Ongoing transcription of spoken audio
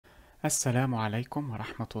Assalamu alaikum wa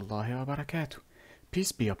rahmatullahi wa barakatuh.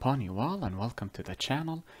 Peace be upon you all and welcome to the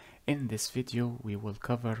channel. In this video we will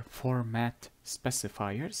cover format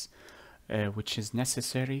specifiers, which is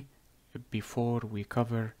necessary before we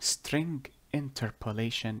cover string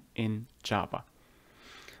interpolation in Java.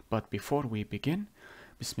 But before we begin,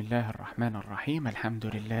 Bismillah ar-Rahman ar-Rahim,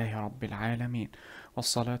 Alhamdulillahi Rabbil Alameen,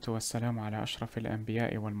 والصلاة والسلام على أشرف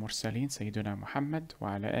الأنبياء والمرسلين سيدنا محمد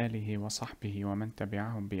وعلى آله وصحبه ومن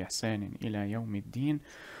تبعهم بإحسان إلى يوم الدين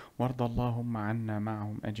وارض اللهم عنا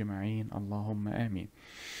معهم أجمعين اللهم آمين.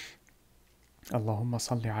 اللهم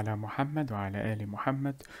صل على محمد وعلى آل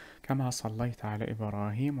محمد كما صليت على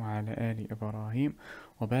إبراهيم وعلى آل إبراهيم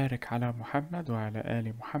وبارك على محمد وعلى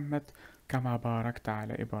آل محمد كما باركت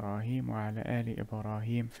على إبراهيم وعلى آل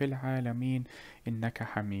إبراهيم في العالمين إنك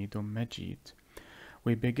حميد مجيد.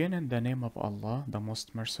 We begin in the name of Allah, the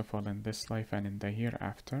most merciful in this life and in the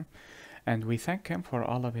hereafter, and we thank Him for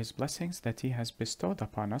all of His blessings that He has bestowed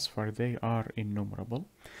upon us, for they are innumerable,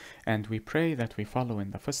 and we pray that we follow in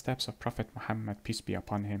the footsteps of Prophet Muhammad, peace be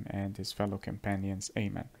upon him, and his fellow companions.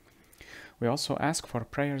 Amen. We also ask for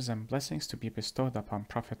prayers and blessings to be bestowed upon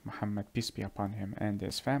Prophet Muhammad, peace be upon him, and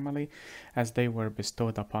his family, as they were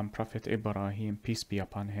bestowed upon Prophet Ibrahim, peace be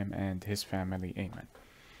upon him, and his family. Amen.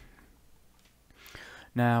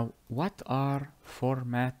 Now, what are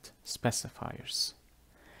format specifiers?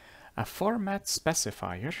 A format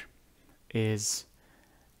specifier is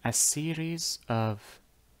a series of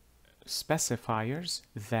specifiers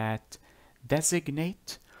that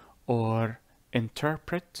designate or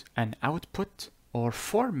interpret an output or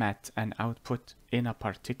format an output in a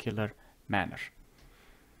particular manner.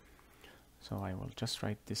 So I will just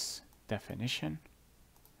write this definition.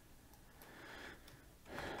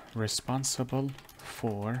 Responsible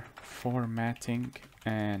for formatting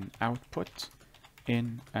an output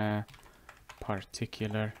in a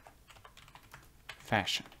particular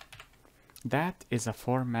fashion. That is a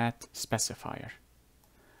format specifier.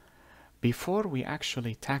 Before we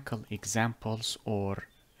actually tackle examples, or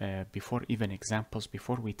before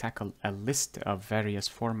we tackle a list of various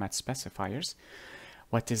format specifiers,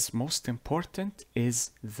 what is most important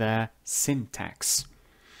is the syntax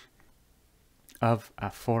of a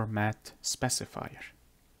format specifier.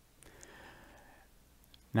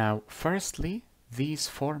 Now, firstly, these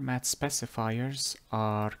format specifiers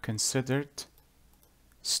are considered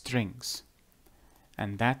strings.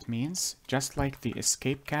 And that means, just like the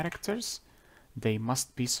escape characters, they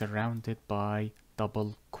must be surrounded by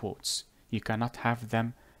double quotes. You cannot have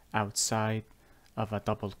them outside of a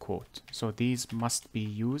double quote. So these must be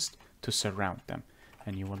used to surround them.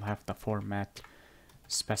 And you will have the format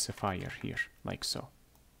specifier here, like so.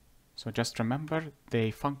 So just remember,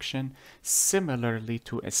 they function similarly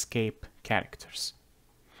to escape characters.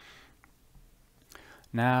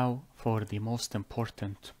 Now for the most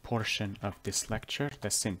important portion of this lecture, the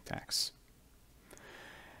syntax.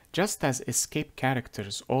 Just as escape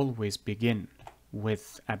characters always begin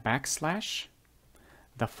with a backslash,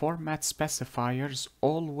 the format specifiers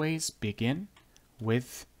always begin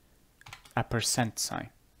with a %sign.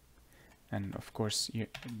 And of course,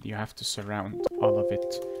 you have to surround all of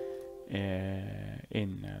it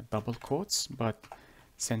in double quotes, but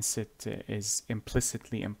since it is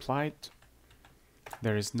implicitly implied,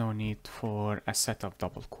 there is no need for a set of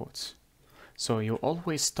double quotes. So you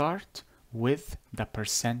always start with the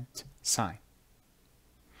 %sign.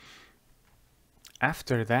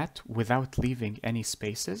 After that, without leaving any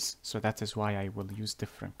spaces, so that is why I will use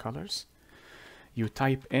different colors, you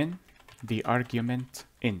type in the argument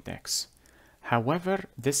index. However,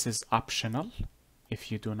 this is optional.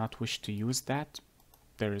 If you do not wish to use that,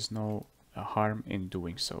 there is no harm in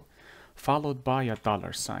doing so. Followed by a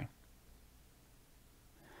 $sign.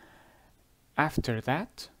 After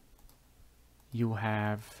that, you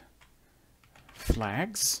have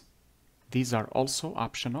flags. These are also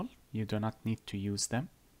optional. You do not need to use them.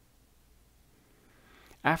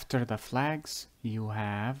 After the flags, you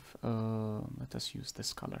have, let us use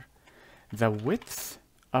this color, the width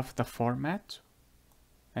of the format,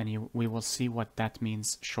 and we will see what that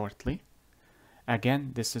means shortly.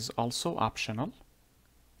 Again, this is also optional.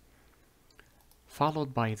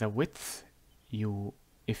 Followed by the width,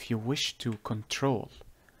 if you wish to control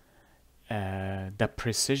the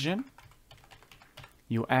precision,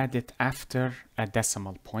 you add it after a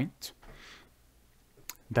decimal point.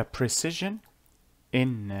 The precision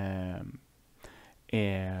in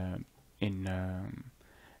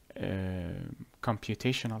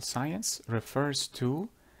computational science refers to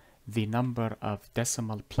the number of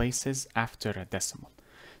decimal places after a decimal.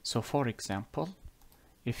 So for example,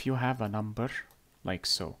 if you have a number like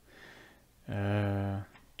so,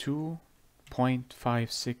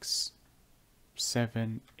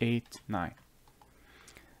 2.56789.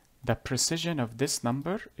 The precision of this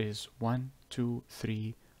number is 1, 2,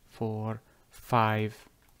 3, 4, 5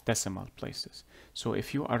 decimal places. So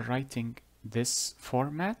if you are writing this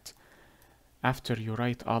format, after you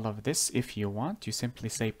write all of this, if you want, you simply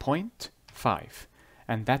say 0.5,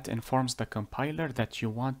 and that informs the compiler that you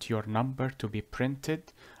want your number to be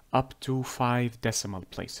printed up to 5 decimal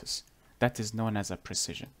places. That is known as a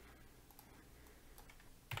precision.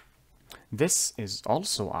 This is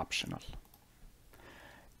also optional.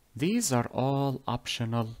 These are all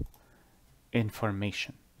optional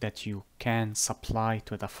information that you can supply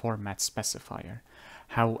to the format specifier.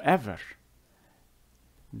 However,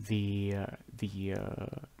 the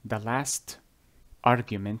last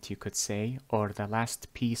argument, you could say, or the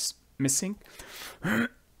last piece missing,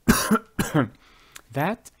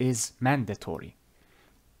 that is mandatory.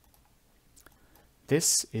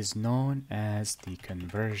 This is known as the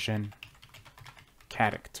conversion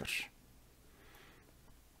character.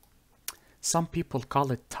 Some people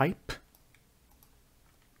call it type.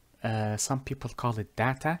 Some people call it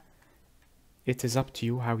data. It is up to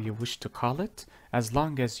you how you wish to call it, as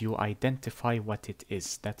long as you identify what it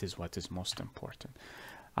is. That is what is most important.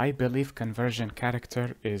 I believe conversion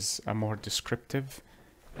character is a more descriptive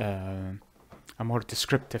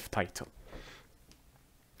title.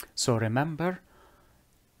 So remember,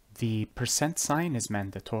 the % is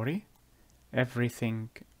mandatory. Everything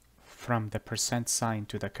from the %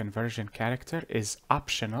 to the conversion character is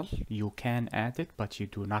optional. You can add it, but you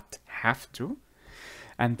do not have to.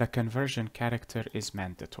 And the conversion character is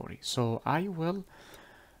mandatory. So I will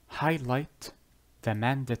highlight the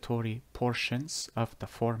mandatory portions of the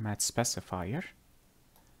format specifier,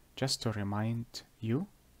 just to remind you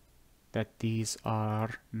that these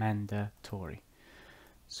are mandatory.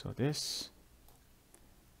 So this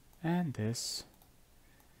and this.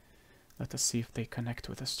 Let us see if they connect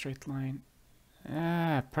with a straight line.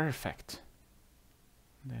 Ah, perfect.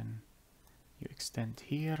 Then you extend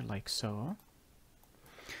here like so.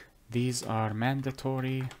 These are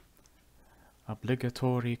mandatory,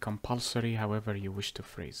 obligatory, compulsory, however you wish to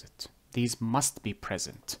phrase it. These must be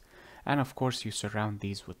present. And of course you surround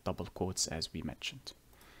these with double quotes as we mentioned.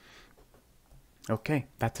 Okay,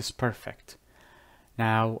 that is perfect.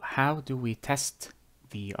 Now, how do we test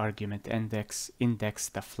the argument index,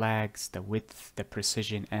 the flags, the width, the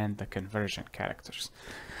precision, and the conversion characters?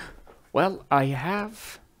 Well, I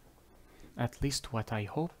have, at least what I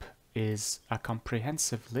hope, is a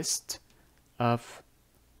comprehensive list of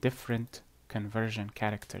different conversion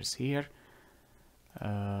characters here.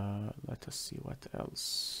 Let us see what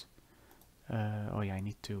else. Oh yeah, I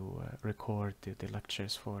need to record the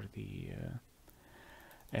lectures for the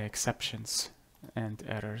exceptions and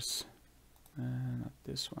errors. Not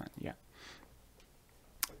this one, yeah.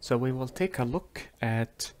 So we will take a look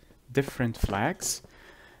at different flags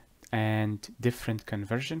and different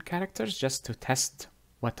conversion characters just to test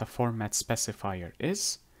what a format specifier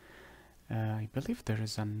is. I believe there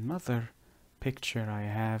is another picture I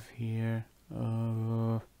have here.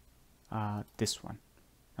 This one.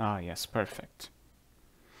 Ah, yes, perfect.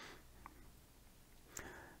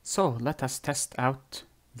 So let us test out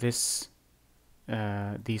this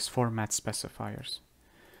these format specifiers.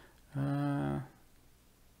 Am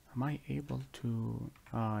I able to?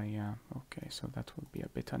 Yeah, okay, so that will be a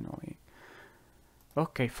bit annoying.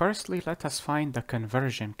 Okay, firstly, let us find the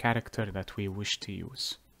conversion character that we wish to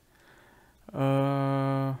use.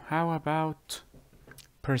 How about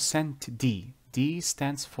 %d? D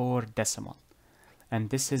stands for decimal. And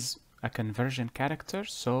this is a conversion character,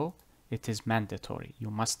 so it is mandatory. You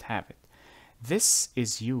must have it. This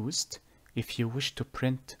is used if you wish to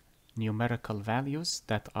print numerical values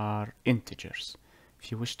that are integers. If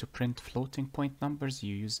you wish to print floating point numbers,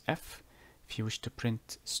 you use F. If you wish to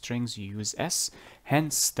print strings, you use S.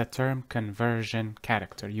 Hence the term conversion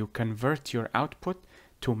character. You convert your output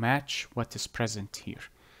to match what is present here.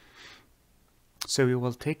 So we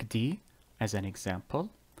will take D as an example.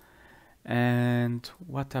 And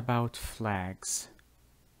what about flags?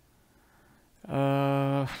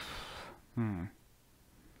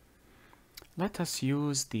 Let us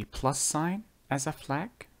use the plus sign as a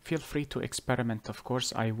flag. Feel free to experiment, of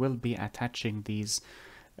course. I will be attaching these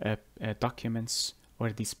documents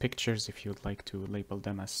or these pictures, if you'd like to label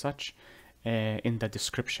them as such, in the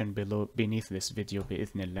description beneath this video,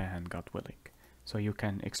 bi'idhnillah, and God willing. So you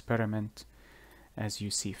can experiment as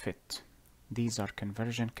you see fit. These are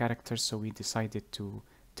conversion characters, so we decided to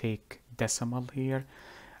take decimal here.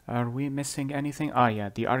 Are we missing anything? Ah, yeah,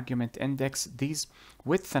 the argument index. These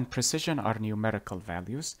width and precision are numerical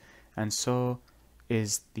values, and so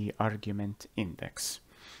is the argument index.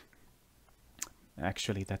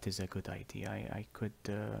 Actually, that is a good idea. I could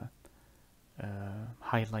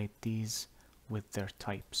highlight these with their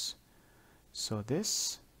types. So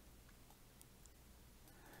this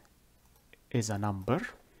is a number.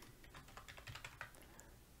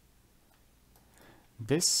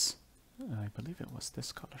 This, I believe it was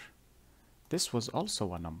this color. This was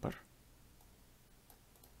also a number.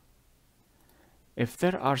 If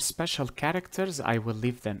there are special characters, I will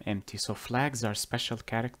leave them empty. So flags are special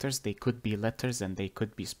characters. They could be letters and they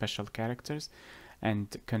could be special characters. And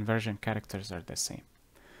conversion characters are the same.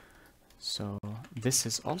 So this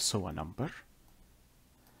is also a number.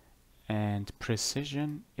 And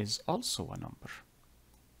precision is also a number.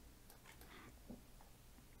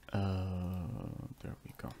 There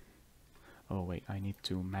we go. Oh wait, I need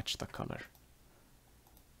to match the color.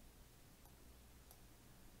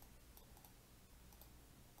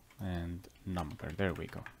 And number, there we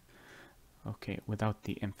go. Okay, without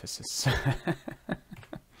the emphasis.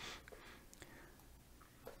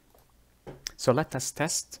 So let us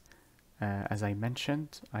test. As I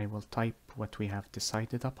mentioned, I will type what we have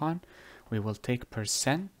decided upon. We will take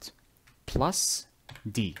 % plus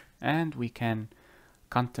D, and we can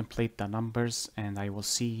contemplate the numbers, and I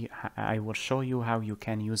will show you how you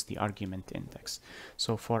can use the argument index.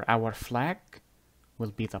 So for our flag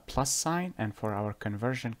will be the plus sign, and for our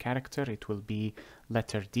conversion character it will be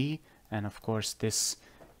letter D, and of course this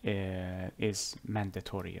is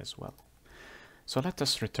mandatory as well. So let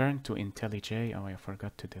us return to IntelliJ. Oh, I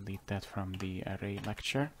forgot to delete that from the array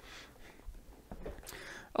lecture.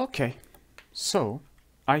 Okay, so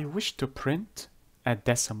I wish to print a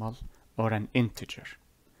decimal or an integer.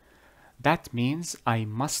 That means I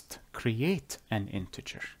must create an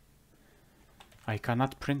integer. I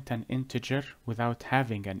cannot print an integer without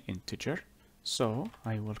having an integer. So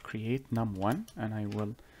I will create num1 and I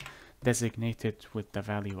will designate it with the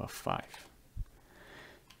value of 5.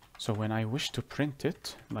 So when I wish to print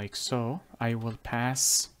it like so, I will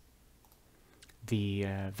pass the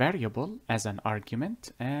variable as an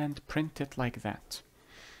argument and print it like that.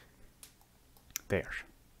 There.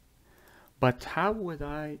 But how would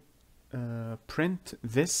I print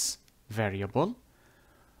this variable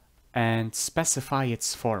and specify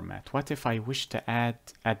its format? What if I wish to add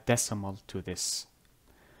a decimal to this?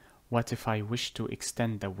 What if I wish to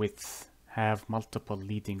extend the width, have multiple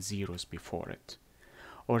leading zeros before it?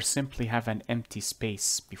 Or simply have an empty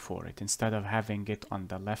space before it. Instead of having it on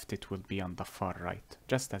the left, it will be on the far right,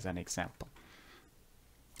 just as an example.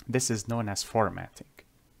 This is known as formatting.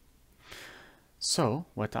 So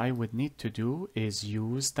what I would need to do is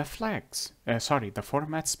use the the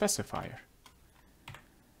format specifier,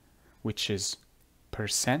 which is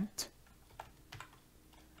 %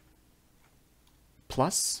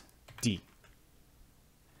 plus D.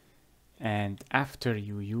 And after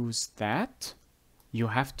you use that, you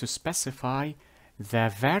have to specify the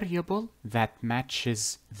variable that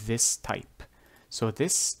matches this type. So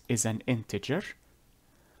this is an integer.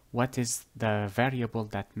 What is the variable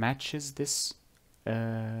that matches this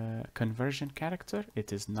conversion character?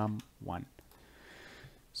 It is num1.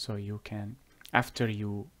 So you can, after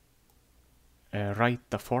you write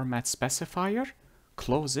the format specifier,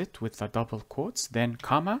 close it with the double quotes, then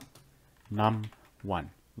comma num1,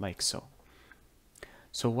 like so.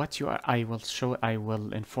 So what I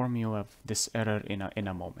will inform you of this error in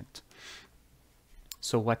a moment.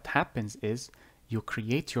 So what happens is you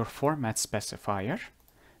create your format specifier,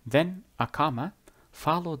 then a comma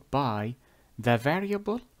followed by the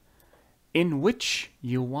variable in which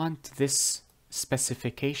you want this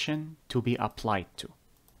specification to be applied to.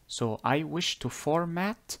 So I wish to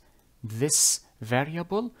format this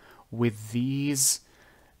variable with these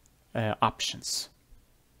options,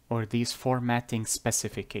 or these formatting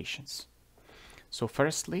specifications. So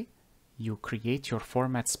firstly, you create your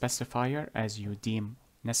format specifier as you deem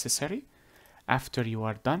necessary. After you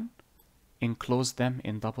are done, enclose them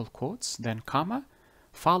in double quotes, then comma,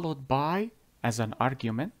 followed by, as an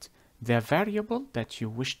argument, the variable that you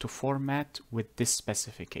wish to format with this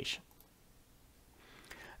specification.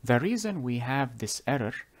 The reason we have this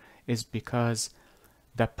error is because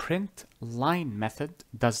the print line method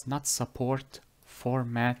does not support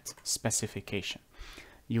format specification.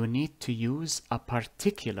 You need to use a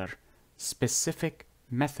particular specific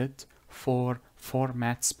method for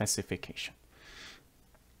format specification.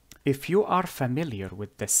 If you are familiar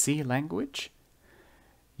with the C language,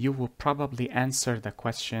 you will probably answer the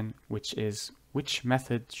question, which is, which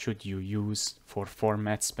method should you use for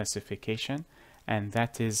format specification? And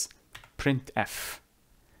that is printf.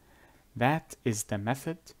 That is the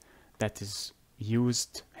method that is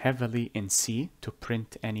used heavily in C to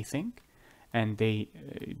print anything, and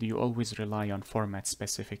you always rely on format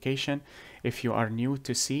specification. If you are new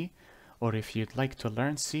to C, or if you'd like to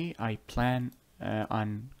learn C, I plan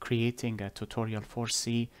on creating a tutorial for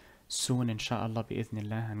C soon, inshallah,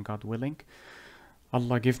 bi'idhnillah, and God willing.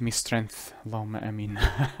 Allah give me strength, Allahumma ameen.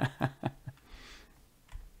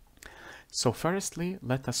 So firstly,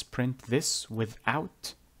 let us print this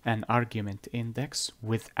without an argument index,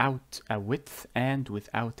 without a width, and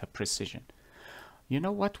without a precision. You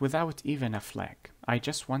know what? Without even a flag. I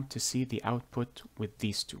just want to see the output with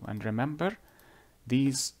these two. And remember,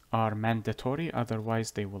 these are mandatory,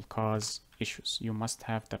 otherwise they will cause issues. You must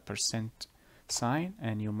have the percent sign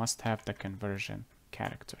and you must have the conversion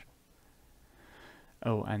character.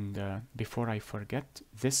 Oh, and before I forget,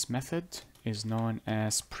 this method is known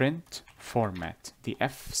as print format. The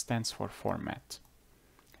F stands for format,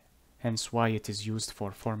 hence why it is used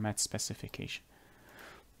for format specification.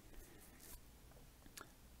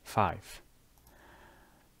 5.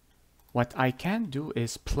 What I can do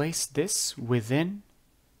is place this within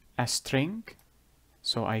a string,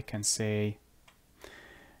 so I can say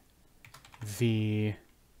the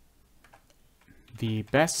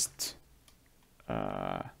best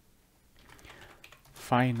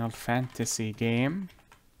Final Fantasy game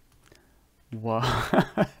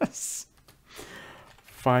was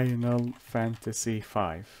Final Fantasy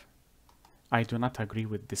V. I do not agree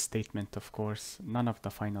with this statement, of course. None of the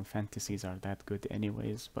Final Fantasies are that good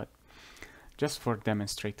anyways, but just for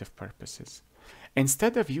demonstrative purposes.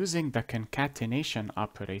 Instead of using the concatenation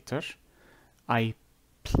operator, I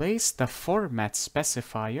place the format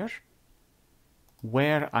specifier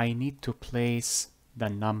where I need to place the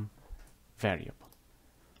num variable.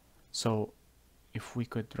 So if we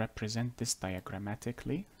could represent this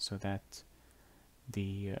diagrammatically so that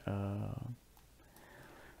there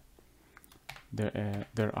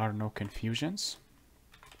are no confusions.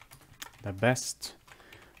 The best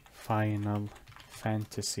Final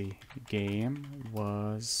Fantasy game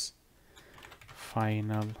was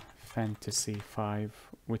Final Fantasy V,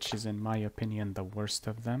 which is in my opinion the worst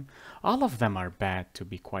of them. All of them are bad, to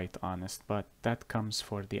be quite honest, but that comes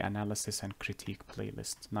for the analysis and critique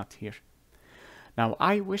playlist, not here. Now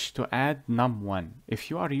I wish to add num1. If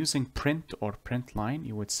you are using print or print line,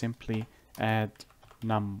 you would simply add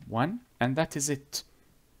num1 and that is it.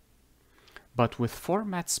 But with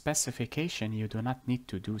format specification, you do not need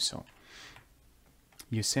to do so.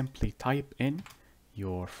 You simply type in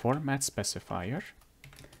your format specifier,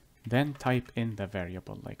 then type in the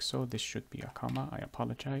variable like so. This should be a comma, I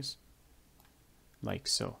apologize. Like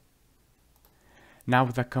so. Now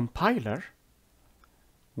the compiler,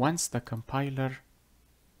 once the compiler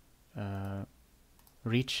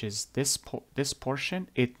reaches this portion,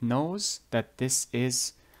 it knows that this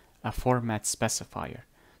is a format specifier.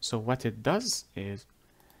 So what it does is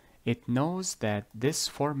it knows that this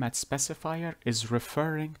format specifier is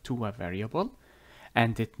referring to a variable,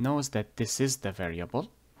 and it knows that this is the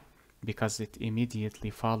variable because it immediately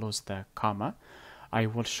follows the comma. I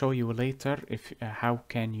will show you later if how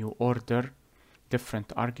can you order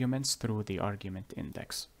different arguments through the argument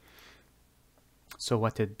index. So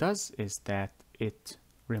what it does is that it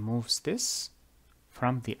removes this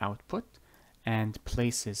from the output and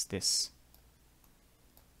places this.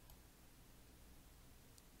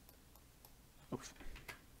 Oof.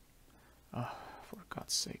 Oh, for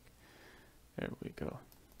God's sake. There we go.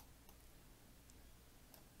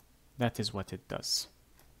 That is what it does.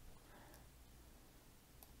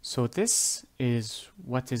 So this is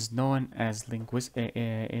what is known as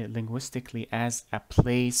linguistically as a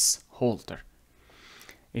placeholder.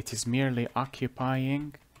 It is merely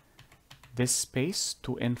occupying this space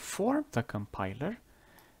to inform the compiler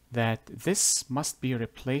that this must be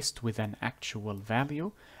replaced with an actual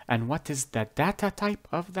value. And what is the data type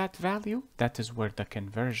of that value? That is where the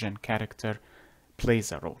conversion character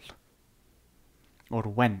plays a role, or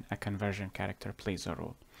when a conversion character plays a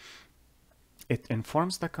role. It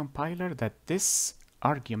informs the compiler that this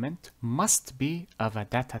argument must be of a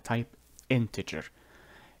data type integer.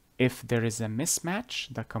 If there is a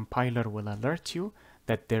mismatch, the compiler will alert you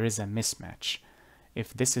that there is a mismatch.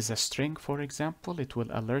 If this is a string, for example, it will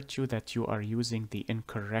alert you that you are using the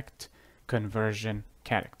incorrect conversion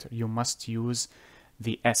character. You must use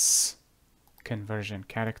the S conversion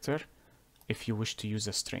character if you wish to use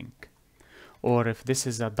a string. Or if this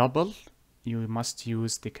is a double, you must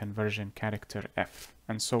use the conversion character F,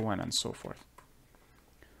 and so on and so forth.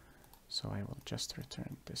 So I will just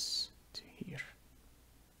return this to here,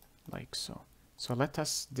 like so. So let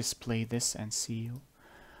us display this and see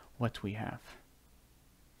what we have.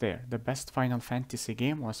 There, the best Final Fantasy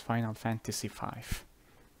game was Final Fantasy V.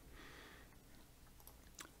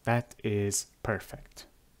 That is perfect.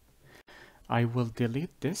 I will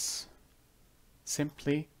delete this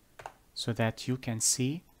simply so that you can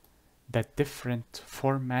see the different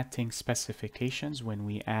formatting specifications when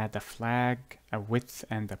we add a flag, a width,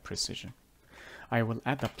 and a precision. I will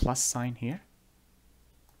add a plus sign here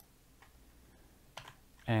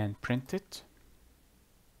and print it.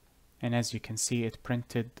 And as you can see, it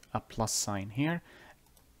printed a plus sign here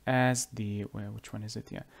as the, well, which one is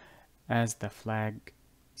it? Yeah, as the flag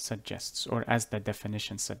suggests, or as the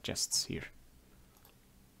definition suggests here.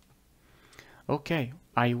 Okay,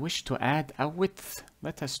 I wish to add a width.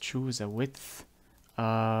 Let us choose a width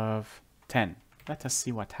of 10. Let us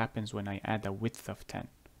see what happens when I add a width of 10.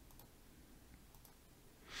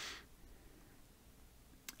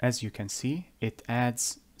 As you can see, it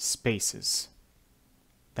adds spaces.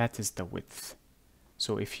 That is the width.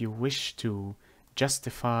 So if you wish to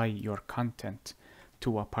justify your content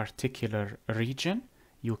to a particular region,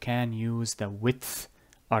 you can use the width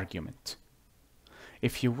argument.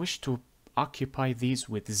 If you wish to occupy these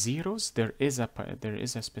with zeros, there is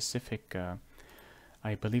a specific,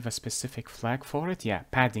 I believe a specific flag for it. Yeah,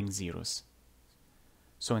 padding zeros.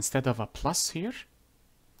 So instead of a plus here,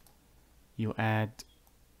 you add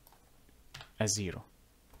a 0.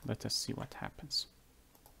 Let us see what happens.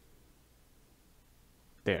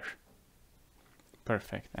 There.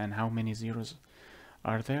 Perfect. And how many zeros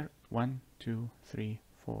are there? 1, 2, 3,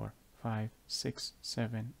 4, 5, 6,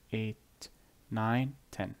 7, 8, 9,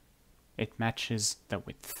 10. It matches the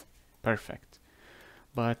width. Perfect.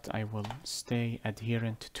 But I will stay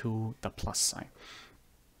adherent to the plus sign.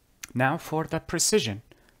 Now for the precision.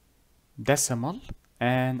 Decimal,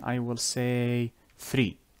 and I will say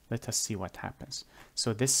 3. Let us see what happens.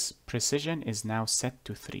 So this precision is now set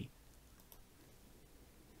to 3.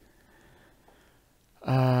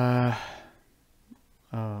 Oh,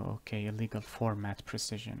 okay, illegal format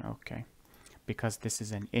precision. Okay, because this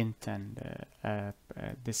is an int and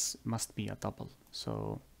this must be a double.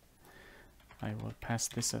 So I will pass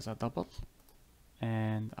this as a double,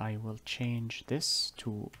 and I will change this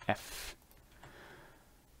to F.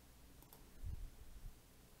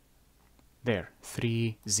 There,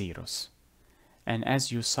 3 zeros. And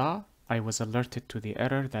as you saw, I was alerted to the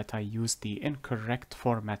error that I used the incorrect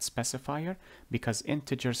format specifier because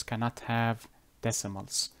integers cannot have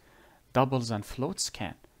decimals. Doubles and floats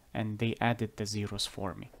can, and they added the zeros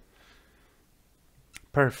for me.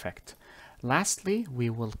 Perfect. Lastly, we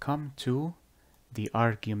will come to the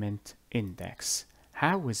argument index.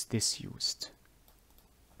 How is this used?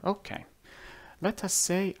 Okay, let us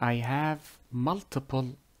say I have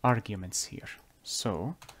multiple arguments here.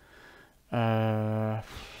 So,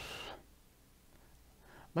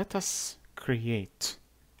 let us create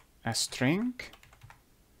a string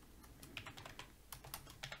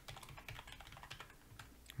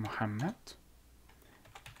Muhammad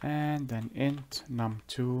and then int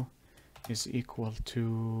num2 is equal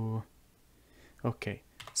to, okay,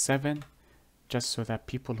 7, just so that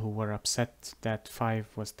people who were upset that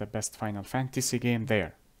 5 was the best Final Fantasy game,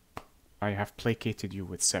 there, I have placated you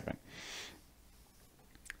with 7.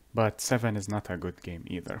 But 7 is not a good game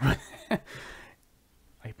either.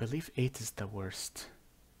 I believe 8 is the worst.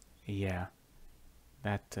 Yeah,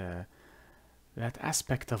 that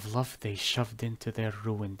aspect of love they shoved into there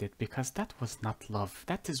ruined it, because that was not love.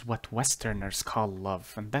 That is what Westerners call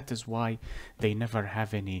love, and that is why they never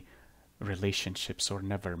have any relationships or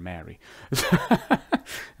never marry.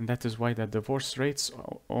 And that is why the divorce rates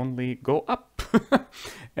only go up.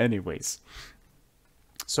 Anyways,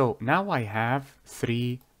 so now I have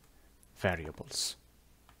 3 variables,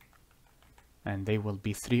 and they will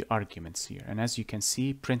be 3 arguments here. And as you can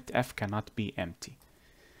see, printf cannot be empty,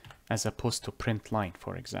 as opposed to printline,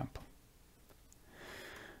 for example.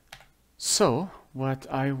 So what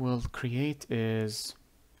I will create is,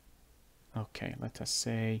 okay, let us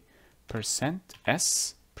say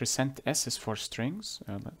 %s. %s is for strings.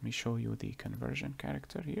 Let me show you the conversion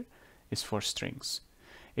character here. Is for strings.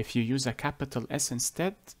 If you use a capital S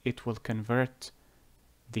instead, it will convert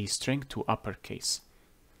the string to uppercase.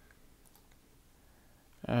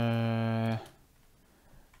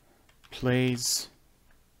 Plays,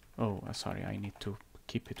 oh, sorry, I need to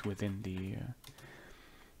keep it within the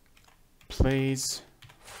plays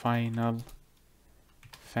Final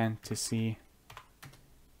Fantasy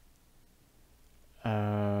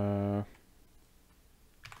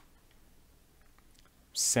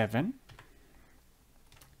 7,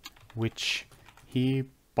 which he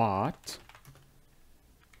bought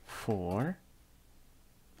for,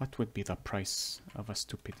 what would be the price of a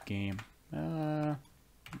stupid game?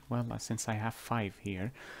 well, since I have 5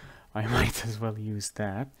 here, I might as well use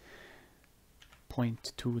that.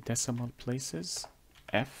 0.2 decimal places,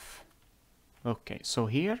 F. Okay, so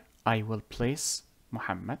here I will place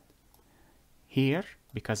Muhammad. Here,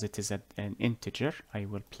 because it is an integer, I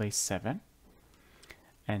will place 7.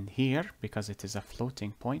 And here, because it is a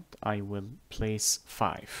floating point, I will place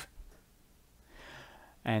 5.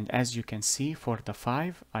 And as you can see, for the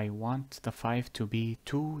 5, I want the 5 to be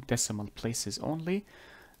 2 decimal places only.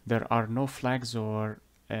 There are no flags or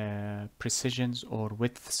precisions or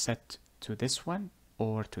width set to this one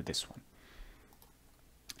or to this one.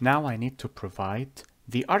 Now I need to provide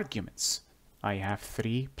the arguments. I have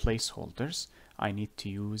 3 placeholders. I need to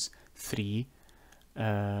use 3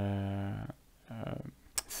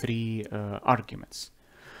 arguments.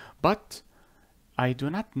 But I do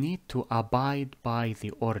not need to abide by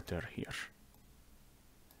the order here.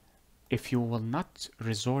 If you will not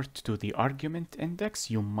resort to the argument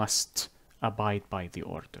index, you must abide by the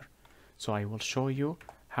order. So I will show you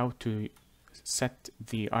how to set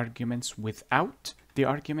the arguments without the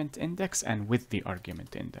argument index and with the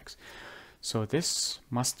argument index. So this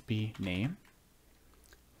must be name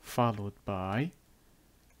followed by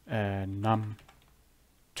num2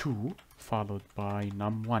 followed by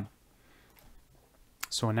num1.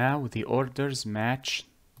 So now the orders match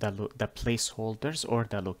the placeholders or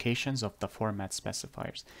the locations of the format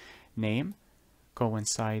specifiers. Name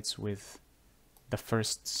coincides with the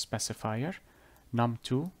first specifier,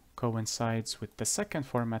 num2 coincides with the second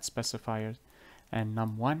format specifier, and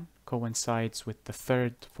num1 coincides with the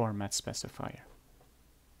third format specifier.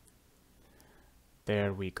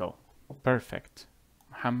 There we go. Perfect.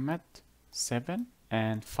 Muhammad 7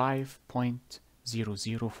 and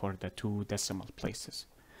 5.00 for the 2 decimal places.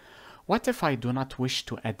 What if I do not wish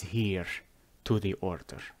to adhere to the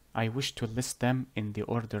order? I wish to list them in the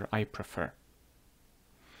order I prefer.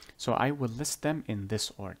 So I will list them in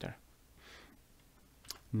this order.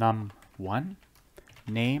 num1,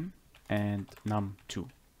 name, and num2.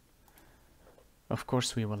 Of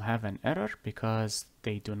course, we will have an error because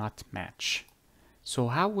they do not match. So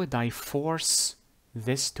how would I force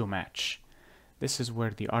this to match? This is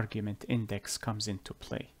where the argument index comes into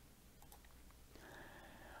play.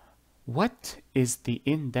 What is the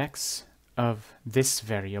index of this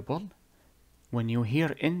variable? When you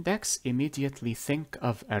hear index, immediately think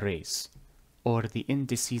of arrays or the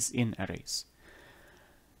indices in arrays.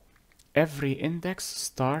 Every index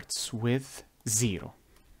starts with 0.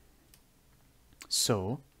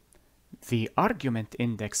 So the argument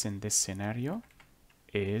index in this scenario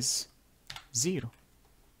is 0.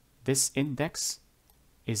 This index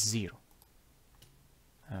is 0.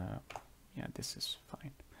 Yeah, this is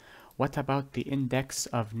fine. What about the index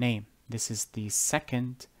of name? This is the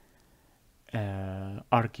second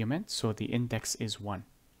argument, so the index is 1.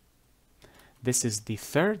 This is the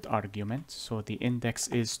third argument, so the index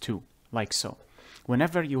is 2, like so.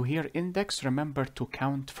 Whenever you hear index, remember to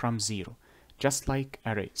count from 0, just like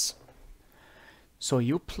arrays. So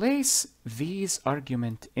you place these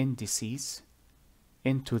argument indices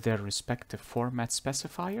into their respective format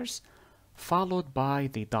specifiers, followed by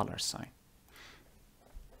the $sign.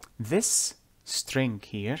 This string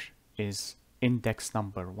here is index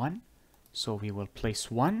number 1, so we will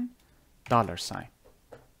place 1 $sign.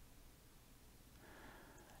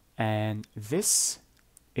 And this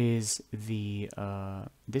is the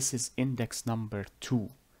this is index number 2,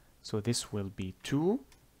 so this will be 2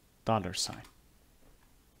 $sign.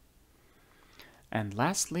 And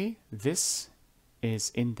lastly, this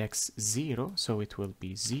is index 0, so it will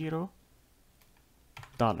be 0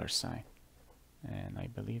 $sign. And I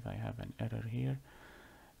believe I have an error here.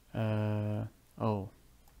 Oh,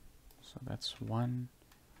 so that's 1,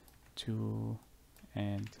 2,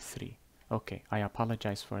 and 3. Okay, I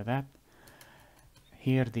apologize for that.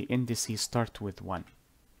 Here the indices start with 1,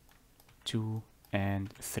 2,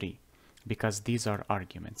 and 3, because these are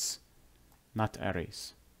arguments, not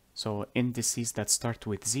arrays. So indices that start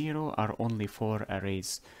with 0 are only for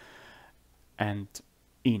arrays and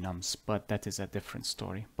enums, but that is a different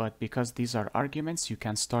story. But because these are arguments, you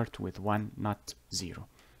can start with 1, not 0.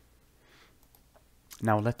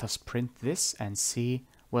 Now let us print this and see.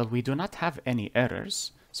 Well, we do not have any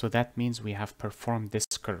errors, so that means we have performed this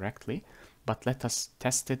correctly, but let us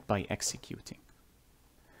test it by executing.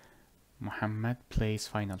 Muhammad plays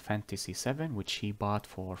Final Fantasy VII, which he bought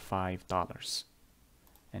for $5.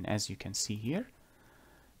 And as you can see here,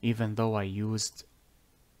 even though I used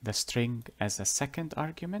the string as a second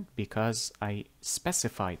argument, because I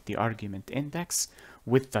specified the argument index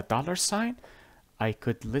with the $sign, I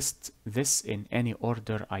could list this in any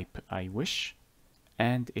order I wish,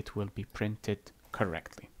 and it will be printed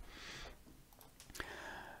correctly.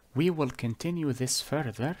 We will continue this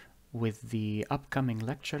further with the upcoming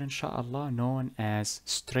lecture, inshallah, known as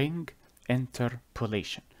string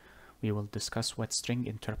interpolation. We will discuss what string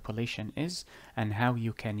interpolation is and how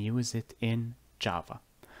you can use it in Java.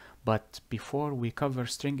 But before we cover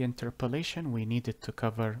string interpolation, we needed to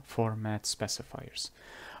cover format specifiers.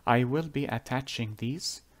 I will be attaching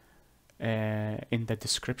these in the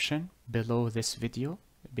description below this video,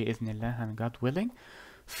 bi'idhnillah and God willing.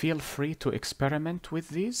 Feel free to experiment with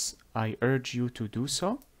these. I urge you to do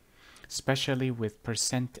so, especially with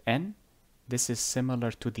 %n. This is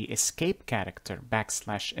similar to the escape character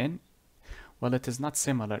 \n. Well, it is not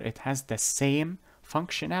similar. It has the same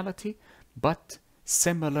functionality, but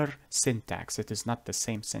similar syntax. It is not the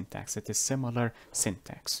same syntax. It is similar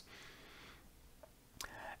syntax.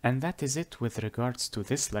 And that is it with regards to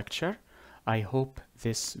this lecture. I hope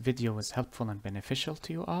this video was helpful and beneficial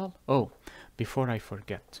to you all. Oh, before I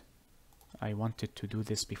forget, I wanted to do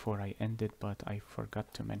this before I ended, but I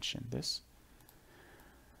forgot to mention this.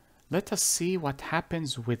 Let us see what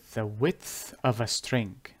happens with the width of a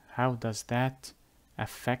string. How does that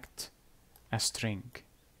affect a string?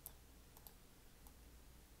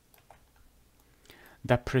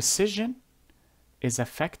 The precision is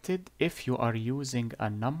affected if you are using a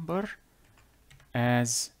number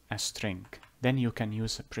as a string. Then you can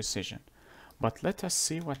use a precision. But let us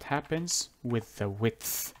see what happens with the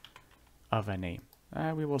width of a name.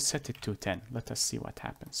 We will set it to 10. Let us see what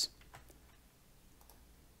happens.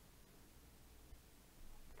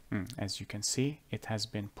 As you can see, it has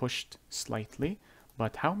been pushed slightly.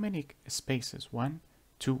 But how many spaces? 1,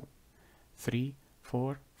 2, 3,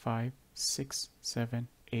 4, 5, 6, 7,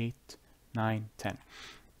 8, 9, 10.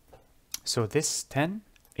 So this 10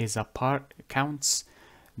 is a part, counts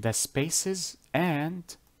the spaces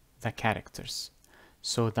and the characters.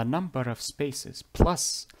 So the number of spaces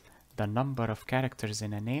plus the number of characters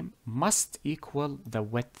in a name must equal the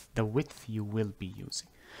width you will be using.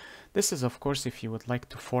 This is, of course, if you would like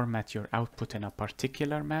to format your output in a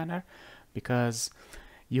particular manner, because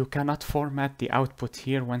you cannot format the output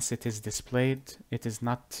here once it is displayed. It is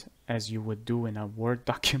not as you would do in a Word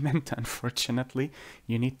document, unfortunately.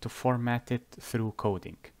 You need to format it through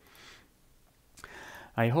coding.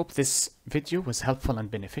 I hope this video was helpful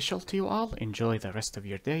and beneficial to you all. Enjoy the rest of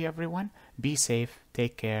your day, everyone. Be safe,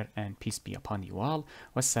 take care, and peace be upon you all.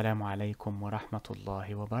 Wassalamu alaikum wa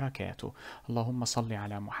rahmatullahi wa barakatuh. Allahumma salli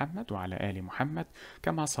ala Muhammad wa ala ali Muhammad,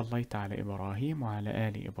 kama sallaita ala Ibrahim wa ala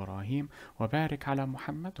ali Ibrahim, wa barik ala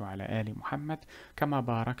Muhammad wa ala ali Muhammad, kama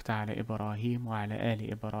barakta ala Ibrahim wa ala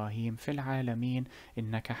ali Ibrahim fil alamin,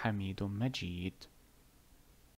 innaka hamidun majid.